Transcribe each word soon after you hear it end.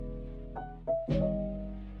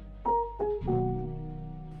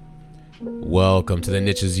Welcome to The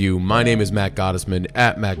Niche Is You. My name is Matt Gottesman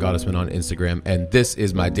at Matt Gottesman on Instagram, and this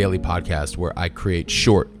is my daily podcast where I create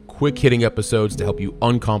short, quick-hitting episodes to help you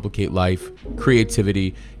uncomplicate life,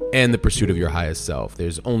 creativity, and the pursuit of your highest self.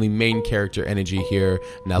 There's only main character energy here.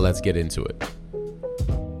 Now let's get into it.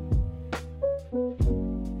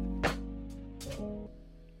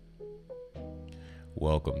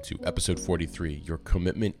 Welcome to episode 43. Your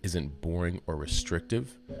commitment isn't boring or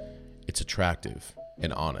restrictive. It's attractive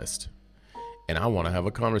and honest. And I want to have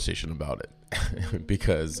a conversation about it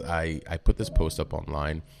because I put this post up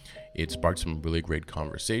online. It sparked some really great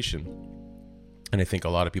conversation. And I think a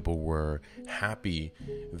lot of people were happy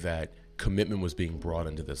that commitment was being brought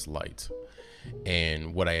into this light.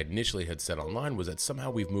 And what I initially had said online was that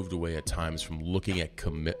somehow we've moved away at times from looking at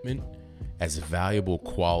commitment as a valuable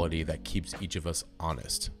quality that keeps each of us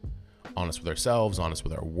honest with ourselves, honest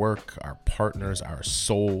with our work, our partners, our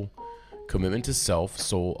soul. Commitment to self,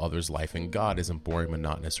 soul, others, life, and God isn't boring,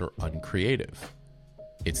 monotonous, or uncreative.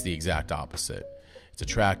 It's the exact opposite. It's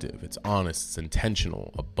attractive, it's honest, it's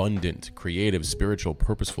intentional, abundant, creative, spiritual,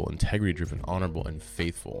 purposeful, integrity-driven, honorable, and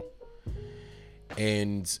faithful.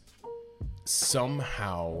 And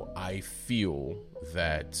somehow I feel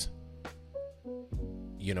that,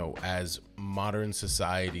 as modern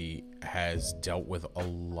society has dealt with a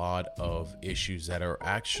lot of issues that are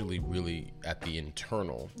actually really at the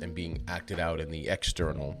internal and being acted out in the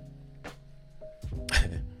external,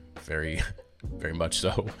 very, very much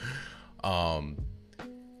so.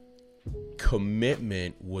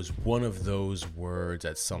 Commitment was one of those words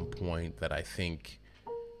at some point that I think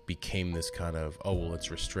became this kind of,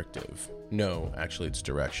 it's restrictive. No, actually it's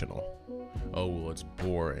directional. It's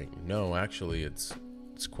boring. No, actually it's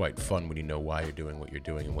quite fun when you know why you're doing what you're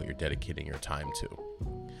doing and what you're dedicating your time to.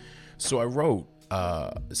 So I wrote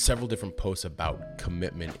several different posts about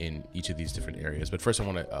commitment in each of these different areas. But first I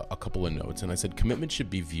want a couple of notes. And I said, commitment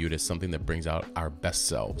should be viewed as something that brings out our best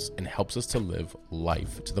selves and helps us to live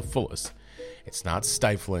life to the fullest. It's not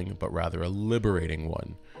stifling, but rather a liberating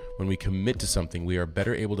one. When we commit to something, we are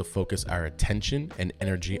better able to focus our attention and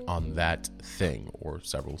energy on that thing or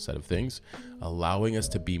several set of things, allowing us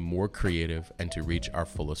to be more creative and to reach our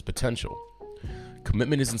fullest potential.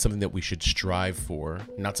 Commitment isn't something that we should strive for,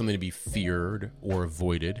 not something to be feared or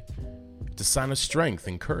avoided. It's a sign of strength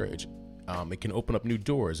and courage. It can open up new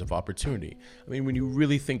doors of opportunity. I mean, when you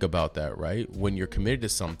really think about that, right? When you're committed to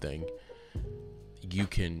something, you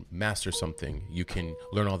can master something. You can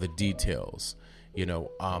learn all the details.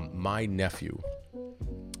 My nephew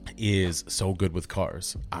is so good with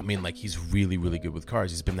cars. I mean, he's really, really good with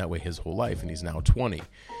cars. He's been that way his whole life, and he's now 20.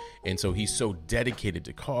 And so he's so dedicated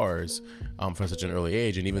to cars from such an early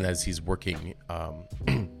age. And even as he's working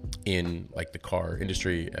in the car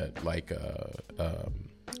industry at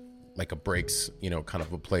a brakes, kind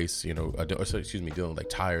of a place, dealing with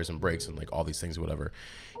tires and brakes and all these things or whatever.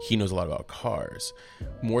 He knows a lot about cars,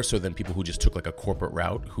 more so than people who just took a corporate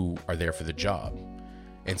route who are there for the job.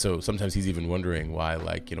 And so sometimes he's even wondering why,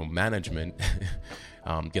 management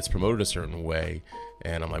gets promoted a certain way.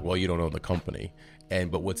 And I'm like, well, you don't own the company.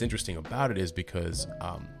 But what's interesting about it is because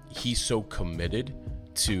he's so committed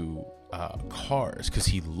to cars because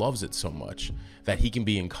he loves it so much that he can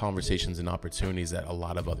be in conversations and opportunities that a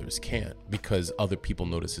lot of others can't because other people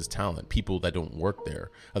notice his talent. People that don't work there,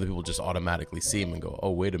 other people just automatically see him and go, oh,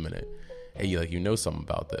 wait a minute. Hey, you know something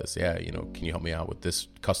about this. Yeah, can you help me out with this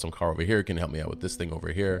custom car over here? Can you help me out with this thing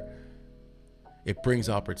over here? It brings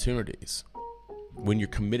opportunities. When you're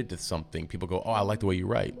committed to something, people go, oh, I like the way you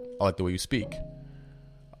write. I like the way you speak.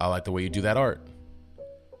 I like the way you do that art.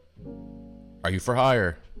 Are you for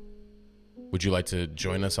hire? Would you like to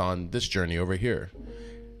join us on this journey over here?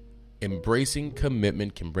 Embracing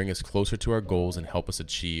commitment can bring us closer to our goals and help us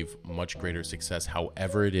achieve much greater success,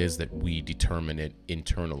 however it is that we determine it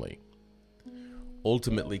internally.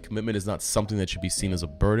 Ultimately, commitment is not something that should be seen as a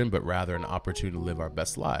burden, but rather an opportunity to live our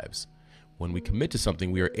best lives. When we commit to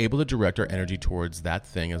something, we are able to direct our energy towards that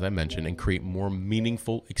thing, as I mentioned, and create more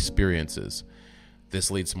meaningful experiences. This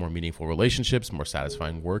leads to more meaningful relationships, more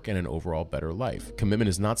satisfying work, and an overall better life. Commitment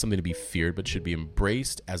is not something to be feared, but should be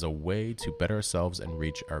embraced as a way to better ourselves and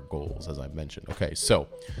reach our goals, as I mentioned. Okay, so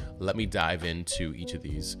let me dive into each of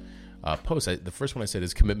these posts. The first one I said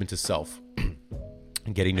is commitment to self.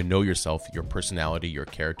 Getting to know yourself, your personality, your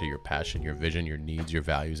character, your passion, your vision, your needs, your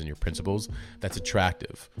values, and your principles. That's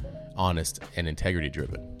attractive, honest, and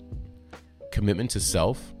integrity-driven. Commitment to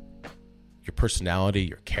self, your personality,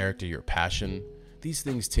 your character, your passion. These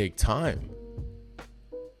things take time.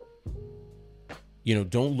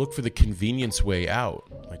 Don't look for the convenience way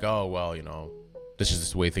out. This is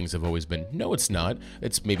just the way things have always been. No, it's not.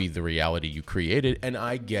 It's maybe the reality you created, and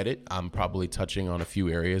I get it. I'm probably touching on a few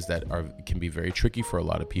areas that can be very tricky for a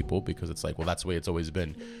lot of people, because it's like, well, that's the way it's always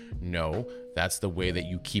been. No, that's the way that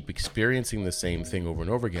you keep experiencing the same thing over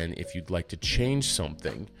and over again. If you'd like to change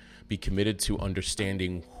something, be committed to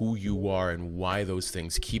understanding who you are and why those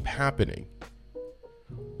things keep happening.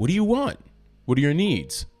 What do you want? What are your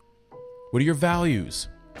needs? What are your values?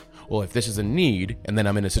 Well, if this is a need, and then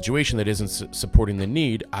I'm in a situation that isn't supporting the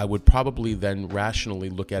need, I would probably then rationally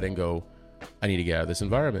look at it and go, I need to get out of this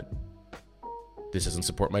environment. This doesn't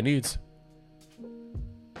support my needs.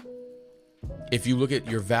 If you look at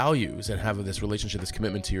your values and have this relationship, this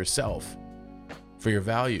commitment to yourself for your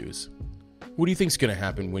values, what do you think is going to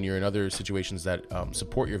happen when you're in other situations that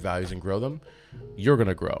support your values and grow them? You're going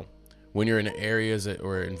to grow. When you're in areas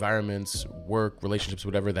or environments, work, relationships,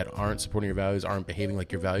 whatever, that aren't supporting your values, aren't behaving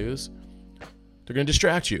like your values, they're going to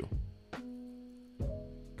distract you.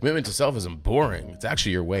 Commitment to self isn't boring. It's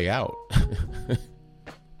actually your way out.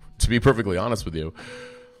 To be perfectly honest with you,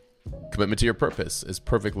 commitment to your purpose is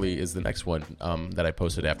the next one that I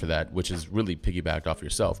posted after that, which is really piggybacked off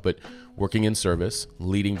yourself. But working in service,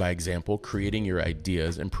 leading by example, creating your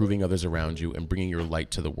ideas, improving others around you, and bringing your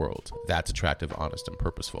light to the world. That's attractive, honest, and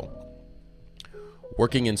purposeful.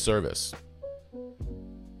 Working in service.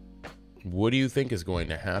 What do you think is going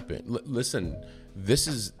to happen? Listen, this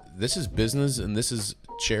is business, and this is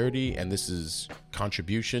charity, and this is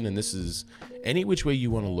contribution, and this is any which way you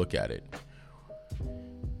want to look at it.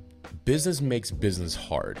 Business makes business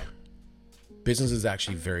hard. Business is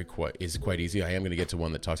actually quite easy. I am going to get to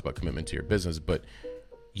one that talks about commitment to your business, but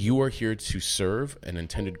you are here to serve an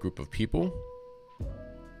intended group of people.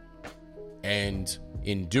 And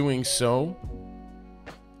in doing so,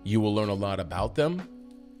 you will learn a lot about them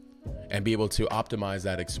and be able to optimize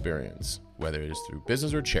that experience, whether it is through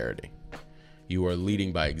business or charity. You are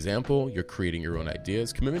leading by example. You're creating your own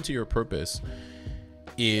ideas. Commitment to your purpose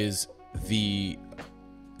is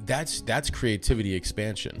that's creativity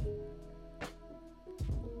expansion,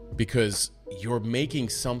 because you're making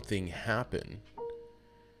something happen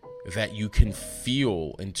that you can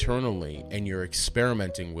feel internally, and you're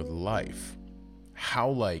experimenting with life.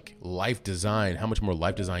 How much more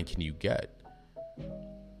life design can you get?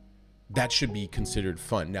 That should be considered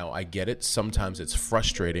fun. Now, I get it. Sometimes it's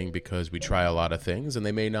frustrating because we try a lot of things and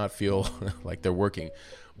they may not feel like they're working,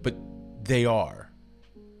 but they are.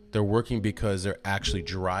 They're working because they're actually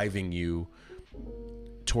driving you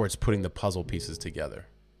towards putting the puzzle pieces together.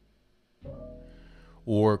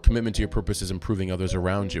 Or commitment to your purpose is improving others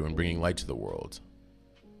around you and bringing light to the world.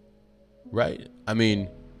 Right? I mean,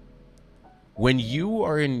 when you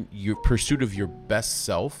are in your pursuit of your best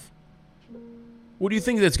self, what do you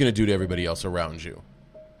think that's going to do to everybody else around you?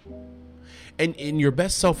 And your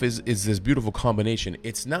best self is this beautiful combination.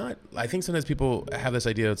 It's not, I think sometimes people have this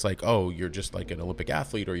idea, it's like, oh, you're just like an Olympic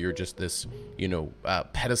athlete, or you're just this,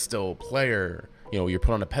 pedestal player, you're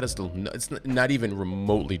put on a pedestal. No, it's not even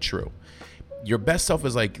remotely true. Your best self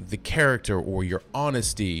is like the character or your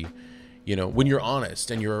honesty. When you're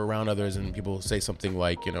honest and you're around others and people say something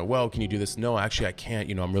like, well, can you do this? No, actually I can't.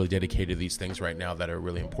 I'm really dedicated to these things right now that are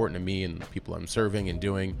really important to me and the people I'm serving and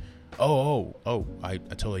doing. I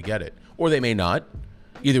totally get it. Or they may not.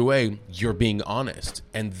 Either way, you're being honest,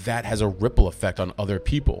 and that has a ripple effect on other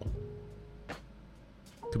people.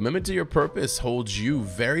 Commitment to your purpose holds you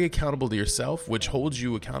very accountable to yourself, which holds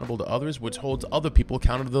you accountable to others, which holds other people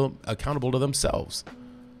accountable to themselves.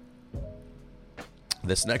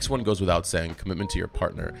 This next one goes without saying, commitment to your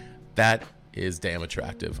partner. That is damn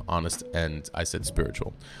attractive, honest, and I said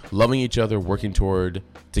spiritual. Loving each other, working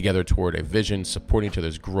together toward a vision, supporting each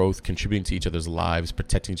other's growth, contributing to each other's lives,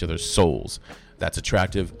 protecting each other's souls. That's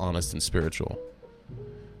attractive, honest, and spiritual.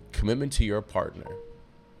 Commitment to your partner.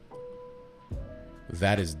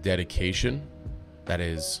 That is dedication. That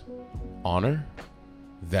is honor.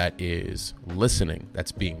 That is listening.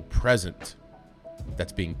 That's being present.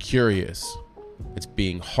 That's being curious. It's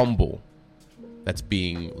being humble. That's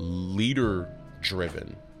being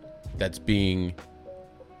leader-driven. That's being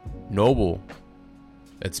noble.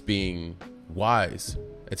 That's being wise.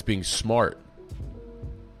 It's being smart.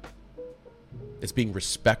 It's being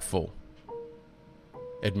respectful,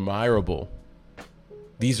 admirable.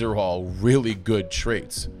 These are all really good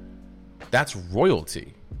traits. That's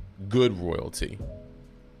royalty. Good royalty.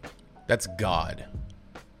 That's God.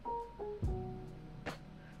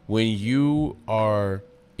 When you are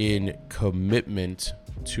in commitment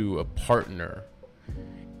to a partner,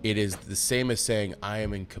 it is the same as saying I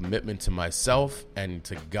am in commitment to myself and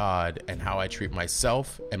to God, and how I treat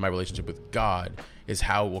myself and my relationship with God is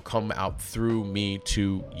how it will come out through me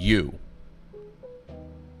to you.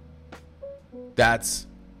 That's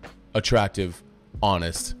attractive,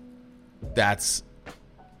 honest. That's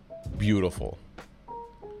beautiful.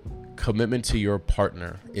 Commitment to your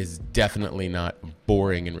partner is definitely not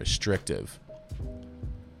boring and restrictive.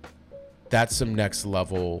 That's some next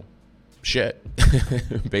level shit,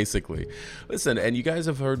 basically. Listen, and you guys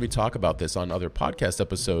have heard me talk about this on other podcast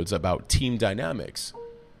episodes about team dynamics.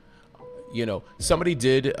 You know, somebody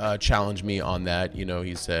did challenge me on that. You know,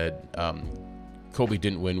 he said Kobe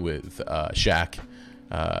didn't win with Shaq.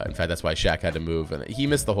 In fact, that's why Shaq had to move. And he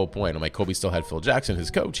missed the whole point. I'm like, Kobe still had Phil Jackson,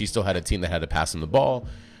 his coach. He still had a team that had to pass him the ball.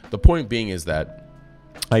 The point being is that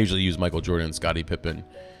I usually use Michael Jordan and Scottie Pippen.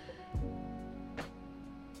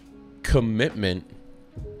 Commitment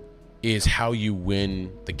is how you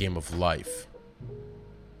win the game of life.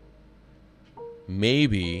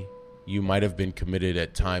 Maybe you might have been committed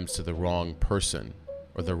at times to the wrong person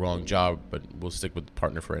or the wrong job, but we'll stick with the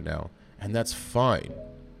partner for right now. And that's fine.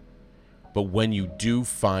 But when you do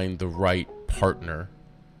find the right partner,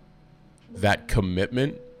 that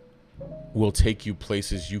commitment will take you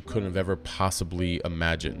places you couldn't have ever possibly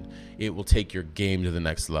imagined. It will take your game to the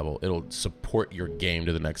next level. It'll support your game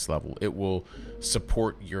to the next level. It will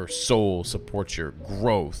support your soul, support your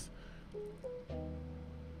growth.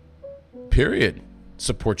 Period.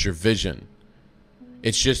 Support your vision.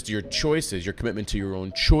 It's just your choices, your commitment to your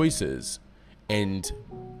own choices. And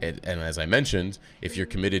as I mentioned, if you're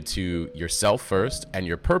committed to yourself first and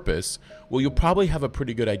your purpose, well, you'll probably have a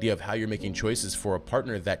pretty good idea of how you're making choices for a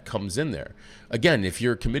partner that comes in there. Again, if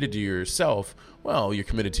you're committed to yourself, well, you're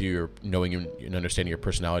committed to your knowing and understanding your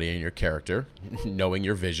personality and your character, knowing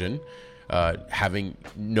your vision,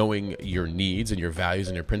 knowing your needs and your values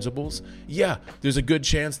and your principles. Yeah, there's a good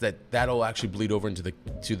chance that that'll actually bleed over into the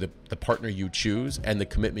partner you choose and the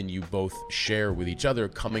commitment you both share with each other,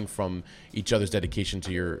 coming from each other's dedication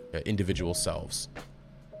to your individual selves.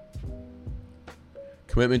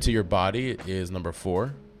 Commitment to your body is number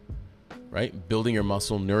 4, right? Building your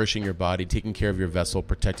muscle, nourishing your body, taking care of your vessel,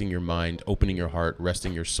 protecting your mind, opening your heart,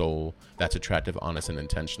 resting your soul. That's attractive, honest, and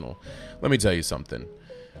intentional. Let me tell you something.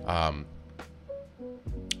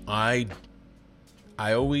 I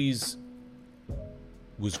always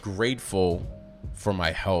was grateful for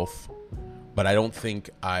my health, but I don't think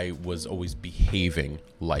I was always behaving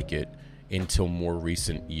like it until more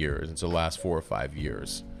recent years, until the last 4 or 5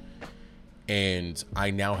 years. And I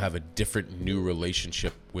now have a different new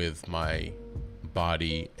relationship with my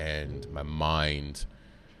body and my mind.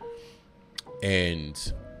 And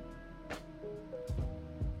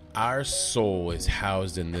our soul is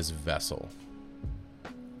housed in this vessel.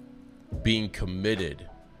 Being committed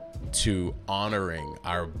to honoring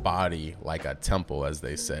our body like a temple, as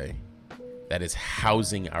they say, that is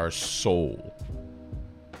housing our soul.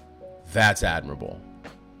 That's admirable.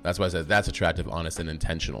 That's why I said that's attractive, honest, and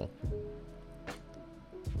intentional.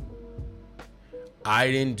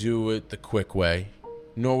 I didn't do it the quick way,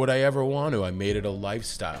 nor would I ever want to. I made it a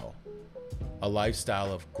lifestyle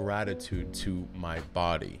of gratitude to my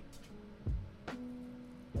body.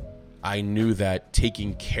 I knew that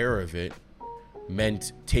taking care of it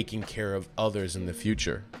meant taking care of others in the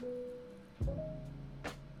future.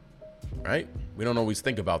 Right? We don't always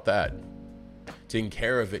think about that. Taking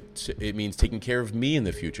care of it, it means taking care of me in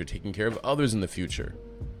the future, taking care of others in the future.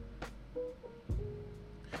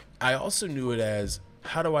 I also knew it as,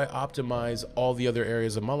 how do I optimize all the other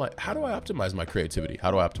areas of my life? How do I optimize my creativity?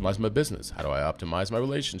 How do I optimize my business? How do I optimize my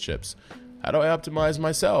relationships? How do I optimize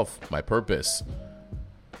myself, my purpose?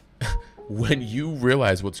 When you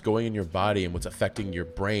realize what's going in your body and what's affecting your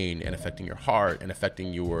brain and affecting your heart and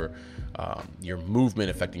affecting your movement,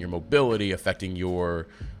 affecting your mobility, affecting your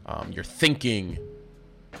thinking,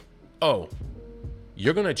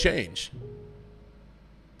 you're going to change.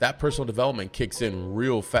 That personal development kicks in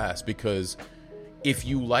real fast, because if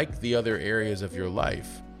you like the other areas of your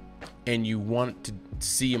life and you want to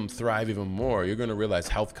see them thrive even more, you're going to realize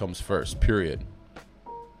health comes first, period.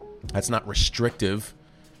 That's not restrictive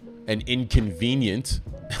and inconvenient.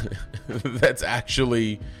 That's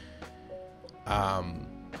actually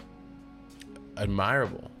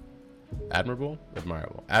admirable.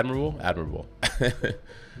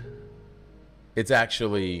 It's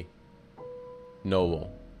actually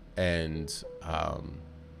noble and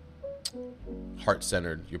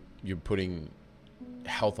heart-centered. You're putting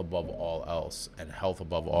health above all else, and health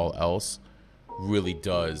above all else really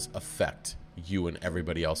does affect you and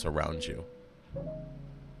everybody else around you.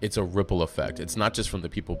 It's a ripple effect. It's not just from the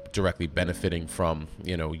people directly benefiting from,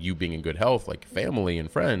 you being in good health, like family and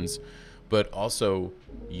friends, but also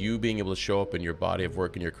you being able to show up in your body of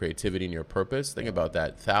work and your creativity and your purpose. Think about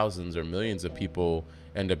that. Thousands or millions of people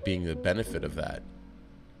end up being the benefit of that.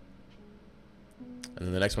 And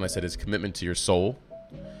then the next one I said is commitment to your soul,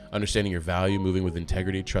 understanding your value, moving with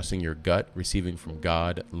integrity, trusting your gut, receiving from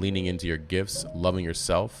God, leaning into your gifts, loving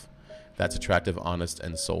yourself. That's attractive, honest,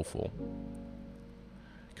 and soulful.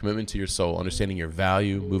 Commitment to your soul, understanding your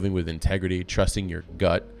value, moving with integrity, trusting your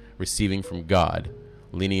gut, receiving from God,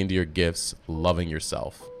 leaning into your gifts, loving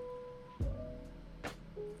yourself.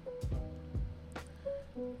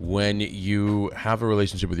 When you have a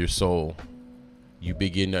relationship with your soul, you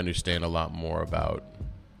begin to understand a lot more about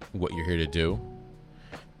what you're here to do,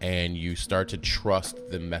 and you start to trust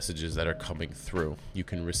the messages that are coming through. You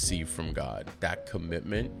can receive from God. That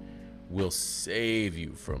commitment will save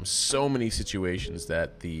you from so many situations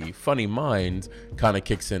that the funny mind kind of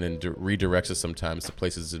kicks in and redirects us sometimes to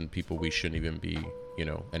places and people we shouldn't even be,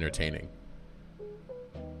 entertaining.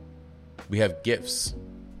 We have gifts.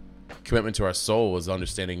 Commitment to our soul is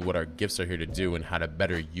understanding what our gifts are here to do and how to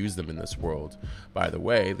better use them in this world. By the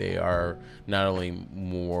way, they are not only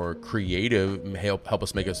more creative, help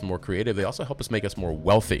us make us more creative, they also help us make us more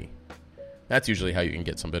wealthy. That's usually how you can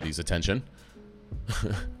get somebody's attention.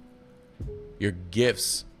 Your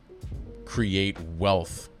gifts create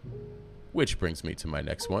wealth, which brings me to my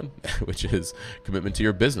next one, which is commitment to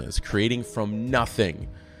your business, creating from nothing,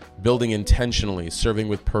 building intentionally, serving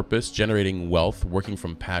with purpose, generating wealth, working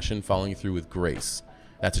from passion, following through with grace.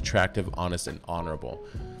 That's attractive, honest, and honorable.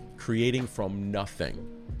 Creating from nothing,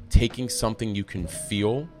 taking something you can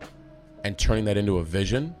feel and turning that into a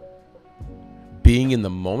vision, being in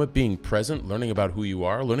the moment, being present, learning about who you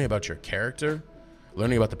are, learning about your character,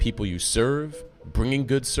 learning about the people you serve, bringing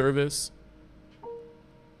good service,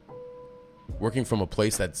 working from a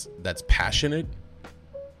place that's passionate,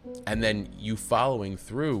 and then you following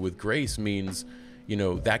through with grace means,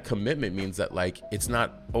 that commitment means that it's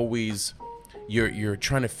not always you're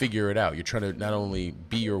trying to figure it out. You're trying to not only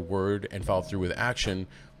be your word and follow through with action,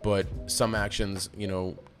 but some actions,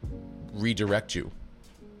 redirect you,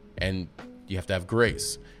 and you have to have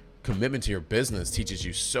grace. Commitment to your business teaches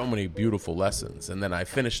you so many beautiful lessons. And then I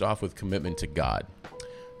finished off with commitment to God,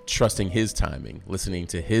 trusting his timing, listening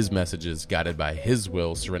to his messages, guided by his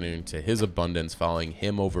will, surrendering to his abundance, following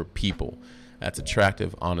him over people. That's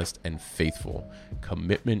attractive, honest, and faithful.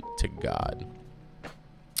 Commitment to God.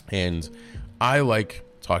 And I like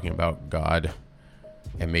talking about God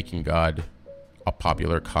and making God a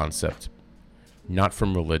popular concept, not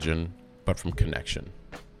from religion, but from connection.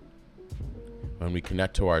 When we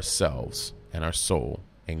connect to ourselves and our soul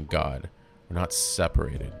and God, we're not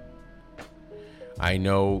separated. I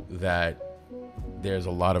know that there's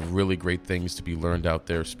a lot of really great things to be learned out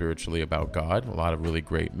there spiritually about God, a lot of really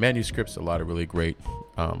great manuscripts, a lot of really great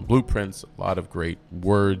blueprints, a lot of great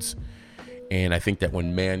words. And I think that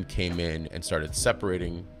when man came in and started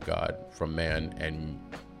separating God from man and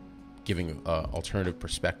giving alternative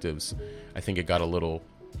perspectives, I think it got a little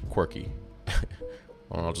quirky.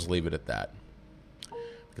 Well, I'll just leave it at that,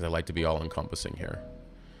 because I like to be all-encompassing here.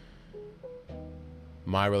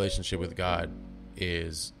 My relationship with God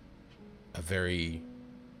is a very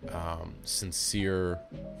sincere,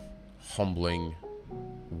 humbling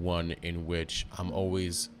one in which I'm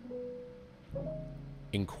always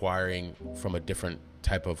inquiring from a different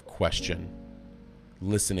type of question,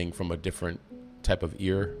 listening from a different type of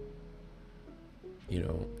ear,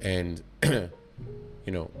 and,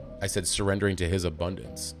 I said surrendering to his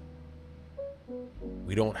abundance.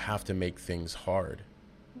 We don't have to make things hard.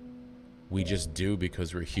 We just do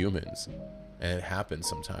because we're humans, and it happens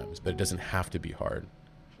sometimes, but it doesn't have to be hard.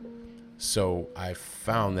 So I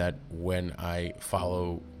found that when I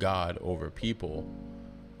follow God over people,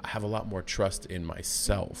 I have a lot more trust in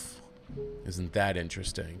myself. Isn't that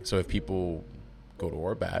interesting? So if people, good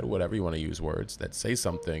or bad, whatever you want to use words, that say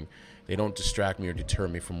something, they don't distract me or deter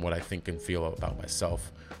me from what I think and feel about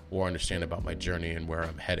myself or understand about my journey and where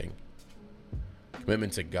I'm heading.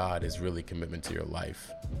 Commitment to God is really commitment to your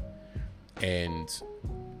life. And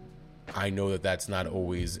I know that that's not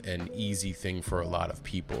always an easy thing for a lot of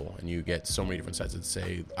people. And you get so many different sides that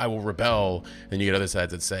say, I will rebel. And you get other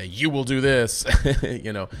sides that say, you will do this.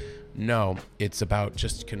 No, it's about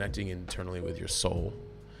just connecting internally with your soul.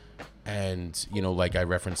 And, like I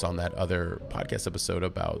referenced on that other podcast episode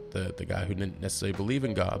about the guy who didn't necessarily believe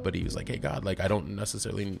in God, but he was like, hey, God, I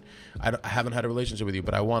haven't had a relationship with you,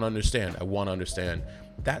 but I want to understand.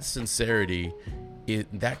 That sincerity,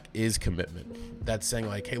 that is commitment. That's saying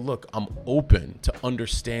hey, look, I'm open to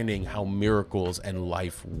understanding how miracles and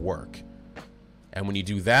life work. And when you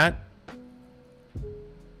do that,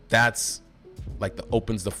 that's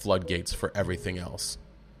opens the floodgates for everything else.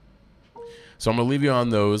 So I'm going to leave you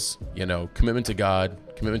on those, commitment to God,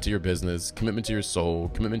 commitment to your business, commitment to your soul,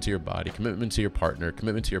 commitment to your body, commitment to your partner,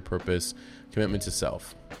 commitment to your purpose, commitment to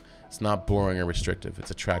self. It's not boring or restrictive.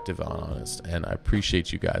 It's attractive and honest. And I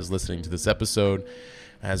appreciate you guys listening to this episode.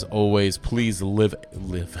 As always, please live,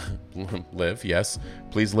 yes.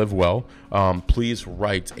 Please live well. Please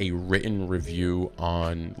write a written review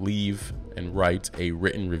write a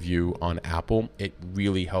written review on Apple. It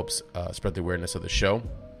really helps spread the awareness of the show.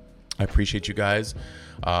 I appreciate you guys.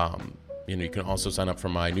 You can also sign up for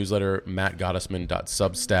my newsletter,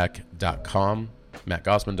 mattgottesman.substack.com.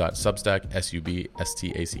 mattgottesman.substack,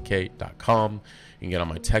 substack.com. You can get on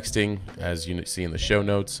my texting, as you see in the show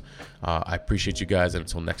notes. I appreciate you guys, and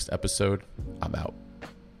until next episode, I'm out.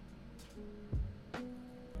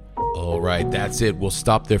 All right, that's it. We'll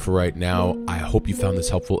stop there for right now. I hope you found this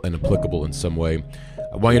helpful and applicable in some way.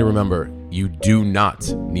 I want you to remember, you do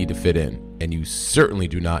not need to fit in, and you certainly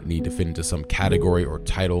do not need to fit into some category or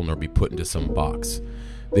title nor be put into some box.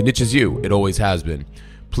 The niche is you. It always has been.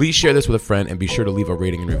 Please share this with a friend and be sure to leave a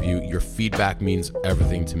rating and review. Your feedback means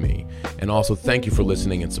everything to me. And also, thank you for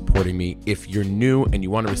listening and supporting me. If you're new and you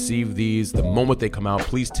want to receive these the moment they come out,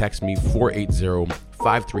 please text me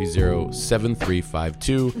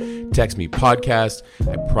 480-530-7352. Text me podcast.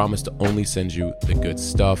 I promise to only send you the good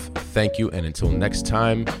stuff. Thank you. And until next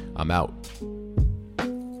time, I'm out.